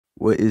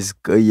What is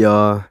good,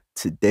 y'all?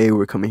 Today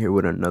we're coming here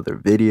with another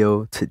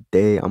video.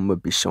 Today I'm gonna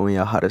be showing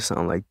y'all how to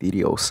sound like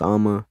DD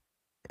Osama.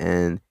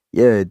 And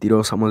yeah, DD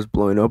Osama is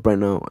blowing up right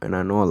now, and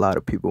I know a lot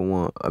of people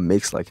want a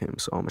mix like him,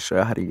 so I'm gonna show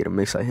you how to get a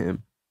mix like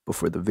him.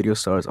 Before the video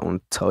starts, I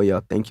want to tell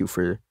y'all thank you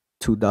for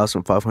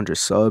 2,500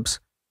 subs.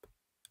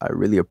 I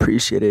really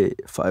appreciate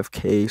it.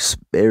 5K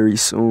very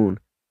soon.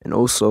 And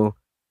also,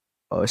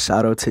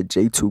 shout out to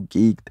J2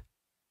 Geeked.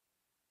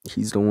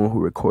 He's the one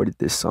who recorded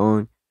this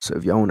song. So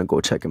if y'all want to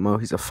go check him out,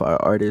 he's a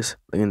fire artist.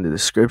 Link in the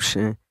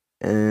description.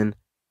 And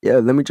yeah,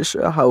 let me just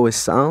show you how it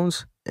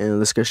sounds, and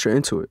let's get straight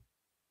into it.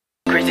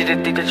 Crazy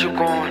to think that you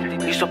gone.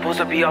 You supposed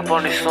to be up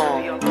on this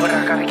song, but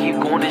I gotta keep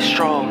going and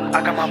strong.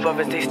 I got my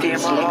brothers, they stay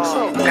in my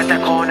heart. Got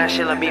that call and that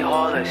shit let me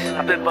heartless.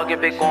 I've been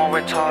bugging, been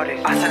going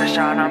retarded. I send a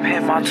shot and I'm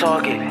hitting my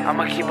target.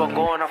 I'ma keep on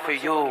going up for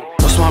you.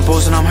 Lost my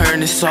bros and I'm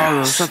hurting his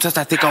sorrows. Sometimes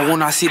I think I will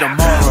not see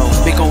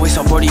tomorrow. Make a way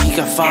somebody he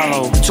can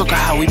follow. Talk about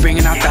how we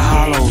bringing out the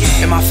hollows.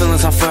 In my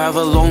feelings I'm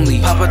forever lonely.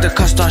 Pop out the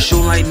cut, start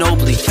shooting like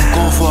nobly.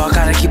 Going for it, I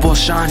gotta keep on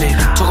shining.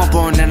 Talk up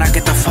on then I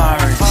get the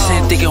firing.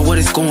 Same thinking what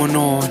is going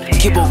on.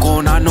 Keep on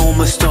going, I know I'm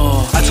a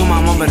star. I told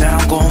my mama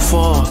that I'm going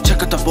for.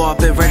 Check out the ball, I've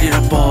been ready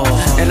to ball.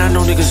 And I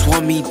know niggas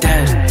want me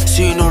dead,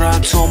 so you know that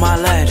I'm to my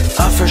lead.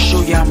 I first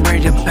show yeah, I'm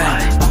ready to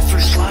bet.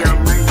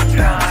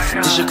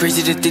 This shit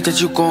crazy to think that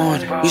you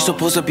gone. You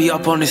supposed to be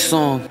up on this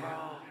song.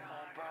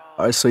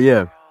 Alright, so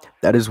yeah,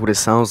 that is what it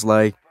sounds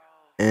like.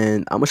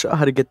 And I'm gonna show you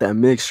how to get that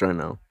mix right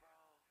now.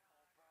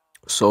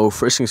 So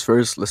first things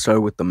first, let's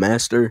start with the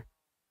master.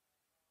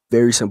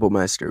 Very simple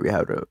master. We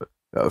have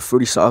a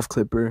Fruity Soft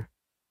Clipper,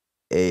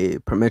 a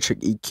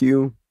parametric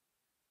EQ,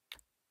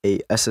 a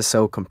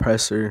SSL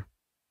compressor,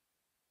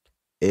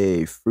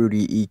 a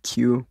Fruity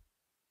EQ,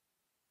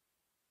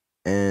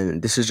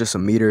 and this is just a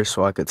meter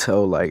so I could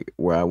tell like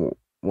where I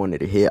wanted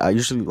to hit. I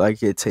usually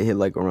like it to hit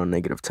like around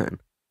 -10.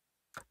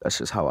 That's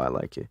just how I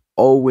like it.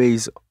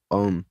 Always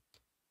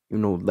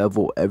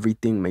level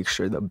everything. Make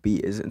sure the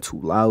beat isn't too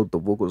loud, the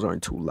vocals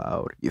aren't too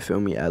loud, you feel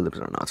me? Ad-libs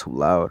are not too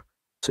loud.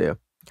 So yeah,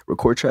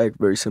 record track,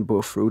 very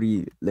simple,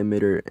 Fruity,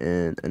 limiter,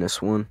 and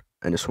this one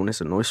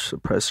is a noise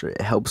suppressor.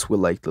 It helps with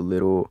like the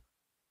little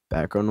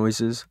background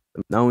noises.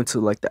 Now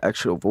into like the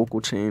actual vocal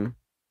chain,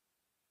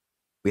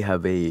 we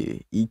have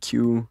a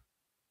EQ,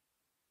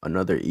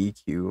 another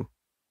EQ,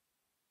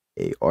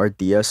 a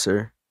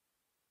RDSer,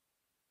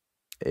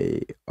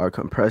 a R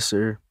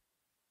compressor,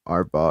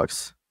 R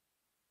box,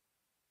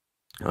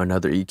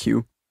 another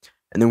EQ,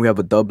 and then we have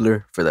a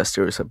doubler for that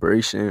stereo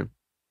separation,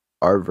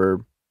 R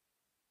verb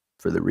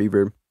for the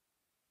reverb.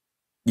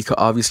 You could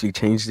obviously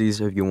change these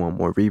if you want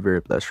more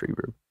reverb, less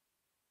reverb.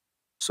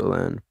 So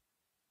then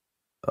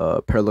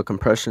parallel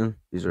compression,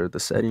 these are the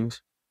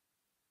settings.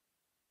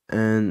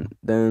 And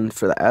then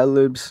for the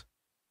ad-libs,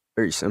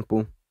 very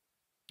simple,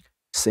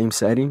 same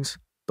settings.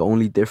 The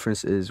only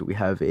difference is we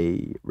have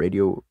a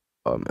radio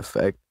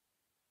effect,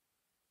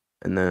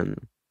 and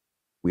then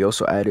we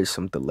also added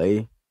some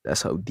delay.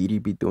 That's how DD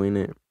be doing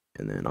it.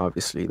 And then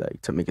obviously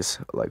like to make it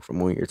like from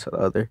one ear to the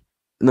other,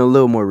 and a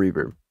little more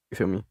reverb, you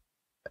feel me?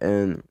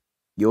 And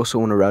you also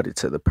want to route it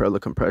to the parallel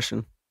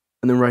compression.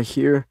 And then right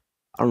here,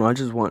 I don't know,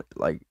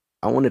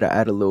 I wanted to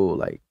add a little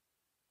like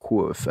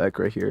cool effect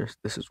right here.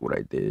 This is what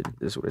I did.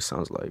 This is what it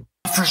sounds like.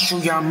 For sure,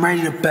 yeah, I'm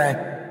ready to bet.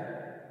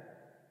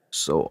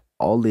 So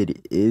all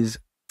it is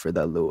for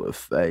that little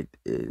effect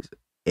is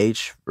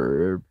H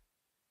verb,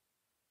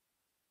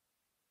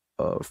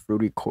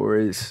 Fruity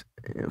chorus,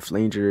 and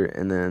flanger,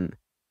 and then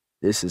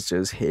this is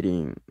just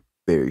hitting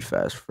very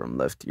fast from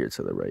left ear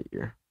to the right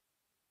ear.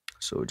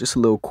 So just a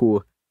little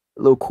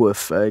cool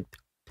effect.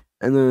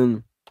 And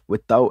then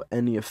without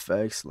any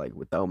effects, like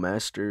without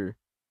master,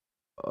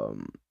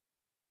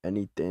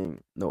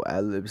 anything, no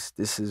ad-libs,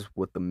 this is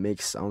what the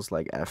mix sounds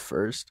like at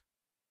first.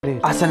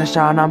 I send a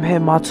shot and I'm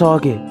hitting my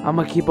target.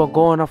 I'ma keep on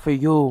going up for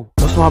you.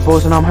 Lost my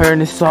bros and I'm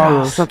hurting his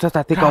sorrows. Sometimes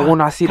I think I will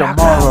not see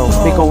tomorrow.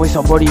 Make a way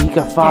somebody he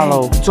can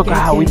follow. Talk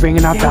about how we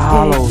bringing out the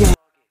hollows.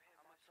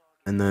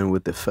 And then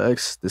with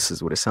effects, this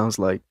is what it sounds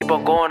like. Keep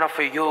on going up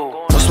for you.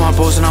 Lost my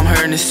bros and I'm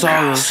hurting his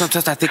sorrows.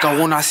 Sometimes I think I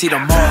will not see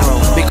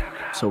tomorrow.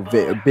 So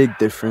a big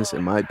difference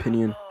in my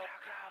opinion.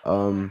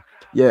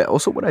 Yeah,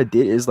 also what I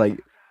did is like,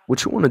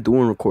 what you want to do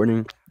in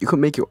recording, you can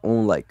make your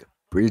own like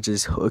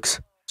bridges, hooks.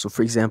 So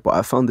for example,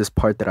 I found this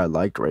part that I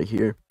liked right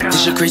here.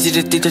 This shit crazy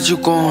to think that you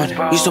gone.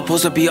 You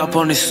supposed to be up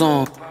on this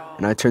song.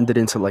 And I turned it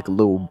into like a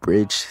little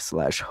bridge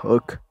slash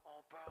hook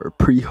or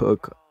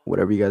pre-hook,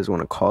 whatever you guys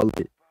want to call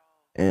it.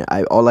 And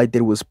all I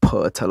did was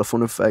put a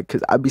telephone effect,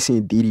 because I be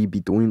seeing DD be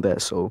doing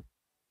that. So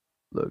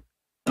look.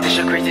 This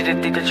shit crazy to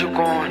think that you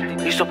gone.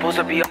 You supposed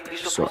to be up.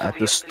 So at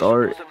the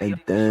start and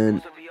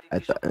then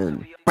at the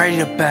end. Ready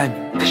to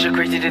bed. This shit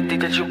crazy to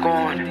think that you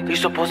gone. You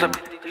supposed to.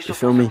 You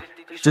feel me?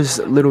 Just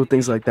little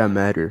things like that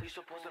matter.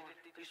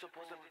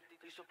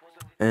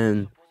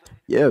 And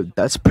yeah,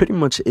 that's pretty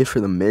much it for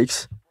the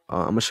mix.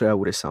 I'm gonna show you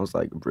what it sounds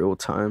like real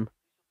time.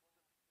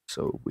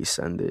 So we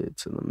send it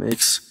to the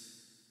mix.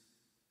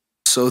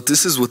 So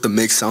this is what the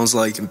mix sounds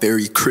like,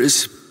 very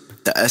crisp.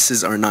 The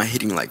S's are not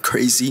hitting like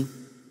crazy.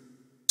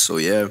 So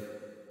yeah,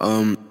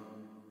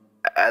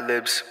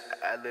 ad-libs,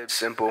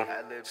 simple,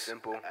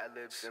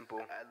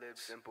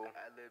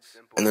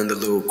 and then the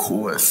little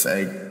cool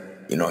effect,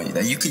 you know,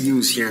 that you could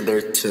use here and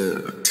there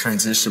to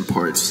transition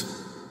parts.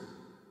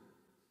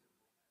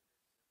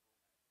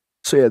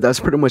 So yeah, that's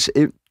pretty much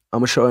it. I'm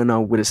gonna show you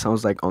now what it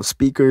sounds like on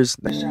speakers.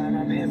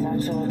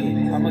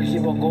 I'ma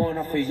keep on going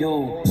up for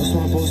you. That's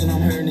why I'm posting,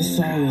 I'm hurting this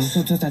sorrow.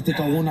 Sometimes I think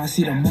I will not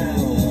see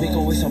tomorrow. Make a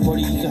wish,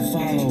 somebody you can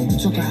follow.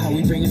 Check out how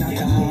we bringing out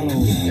the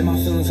hollows. And my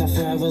feelings are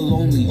forever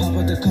lonely. Pop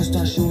out the cuss,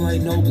 start shooting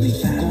like nobly.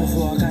 Going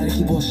for, I gotta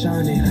keep on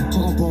shining.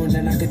 Talk bro, and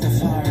then I get the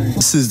fire.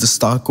 This is the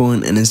stock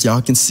one, and as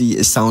y'all can see,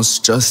 it sounds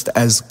just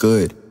as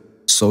good.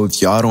 So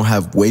if y'all don't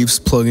have Waves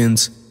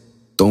plugins,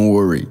 don't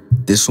worry.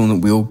 This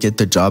one will get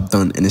the job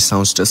done, and it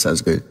sounds just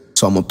as good.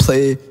 So I'm gonna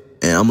play it,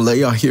 and I'm gonna let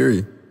y'all hear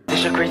it.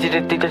 It's so crazy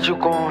to think that you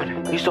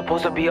gone. You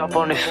supposed to be up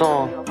on this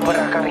song, but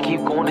I gotta keep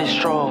going and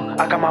strong.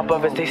 I got my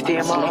brothers, they stay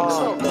in my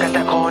heart. Got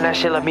that call and that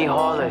shit let me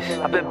heartless.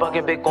 I've been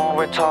bugging, been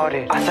going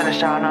retarded. I send a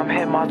shot and I'm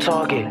hitting my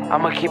target.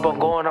 I'ma keep on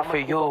going up for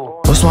you.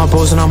 What's my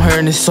bros and I'm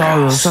hurting his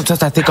sorrows.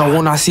 Sometimes I think I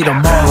will not see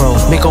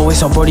tomorrow. Make a wish,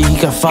 somebody he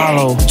can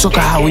follow. Check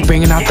out how we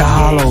bringing out the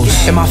hollows.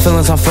 And my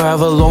feelings are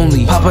forever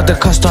lonely. Pop out the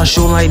cuss, start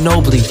shooting like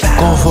nobly.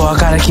 Going for, I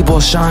gotta keep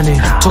on shining.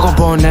 Talk on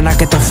bro and then I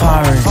get the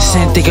fire.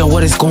 Sitting thinking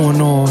what is going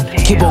on.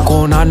 Keep on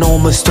going, I know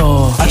I'm a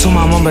star. I told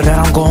my mama that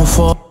I'm going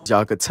for.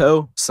 Y'all could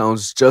tell,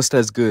 sounds just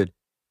as good.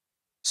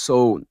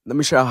 So let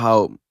me show you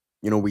how,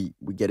 you know, we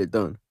get it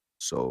done.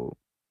 So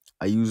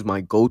I use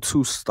my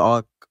go-to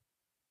stock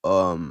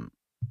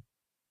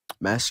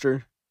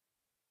master.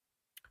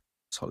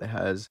 That's all it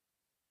has.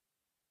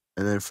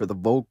 And then for the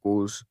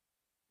vocals,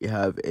 you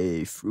have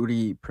a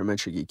fruity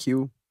parametric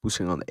EQ,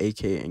 boosting on the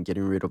AK and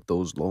getting rid of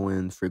those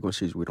low-end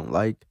frequencies we don't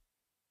like.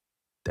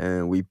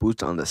 Then we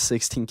boost on the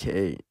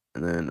 16K,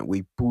 and then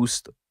we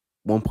boost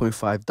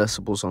 1.5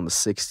 decibels on the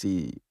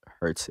 60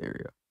 hertz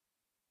area.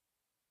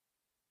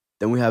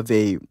 Then we have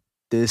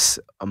this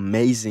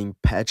amazing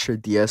patcher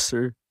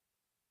de-esser,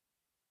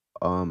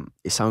 a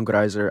sound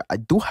garager. I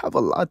do have a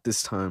lot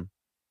this time.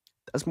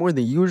 That's more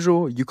than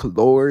usual. You could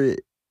lower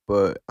it,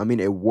 but I mean,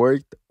 it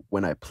worked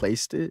when I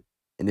placed it,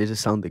 and it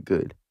just sounded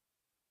good.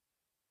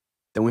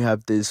 Then we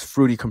have this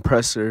fruity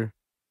compressor,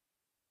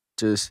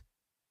 just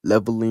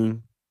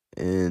leveling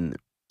and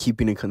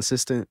keeping it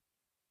consistent.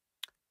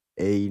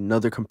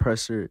 Another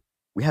compressor.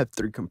 We have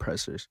 3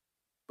 compressors,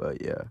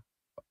 but yeah.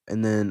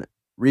 And then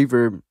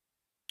reverb,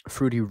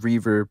 fruity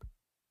reverb.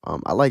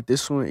 I like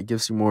this one. It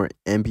gives you more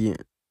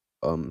ambient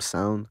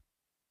sound.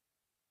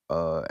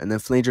 And then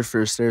flanger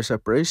for stereo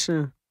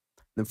separation.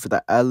 Then for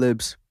the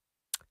ad-libs,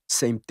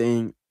 same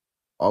thing.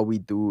 All we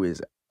do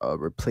is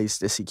replace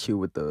this EQ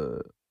with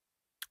the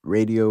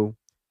radio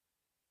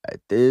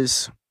at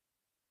this,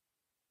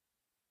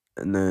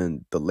 and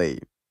then delay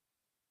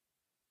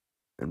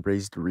and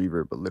raise the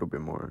reverb a little bit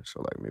more, so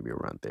like maybe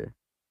around there.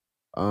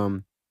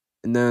 And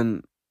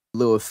then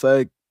little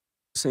effect,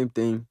 same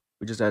thing.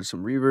 We just add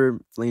some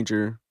reverb,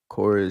 flanger,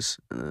 chorus,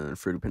 and then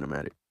fruity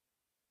pneumatic.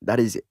 That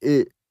is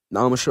it. Now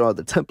I'm gonna show out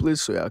the templates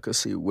so y'all can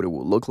see what it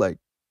will look like.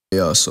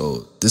 Yeah,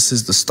 so this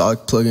is the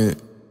stock plugin.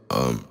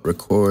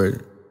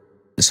 Record.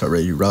 It's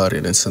already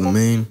routed into the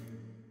main.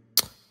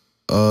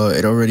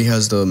 It already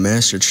has the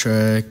master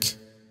track,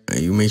 and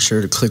you make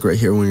sure to click right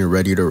here when you're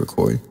ready to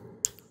record.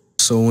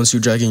 So once you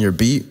drag in your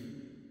beat,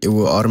 it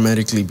will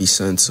automatically be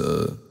sent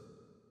to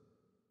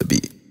the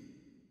beat.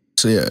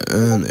 So yeah,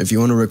 and if you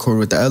want to record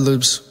with the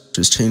ad-libs,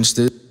 just change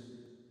this.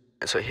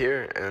 And so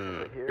here,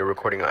 and you're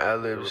recording on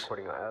ad-libs,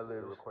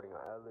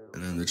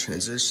 and then the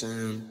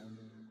transition.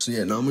 So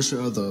yeah, now I'm gonna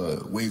show you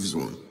the Waves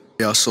one.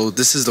 Yeah, so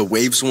this is the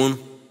Waves one.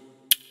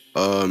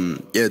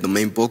 Yeah, the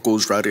main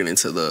vocals routed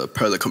into the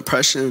parallel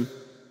compression.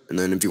 And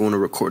then if you want to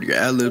record your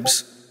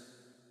ad-libs,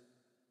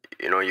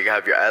 you know, you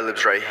have your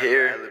ad-libs right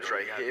here. And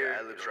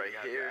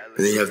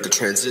then you have the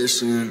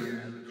transition.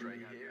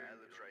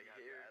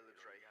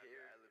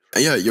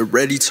 And yeah, you're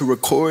ready to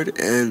record.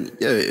 And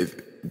yeah,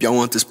 if y'all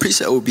want this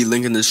preset, it will be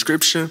linked in the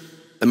description.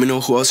 Let me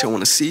know who else y'all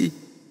want to see.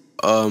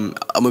 I'm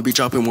going to be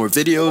dropping more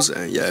videos.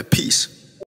 And yeah, peace.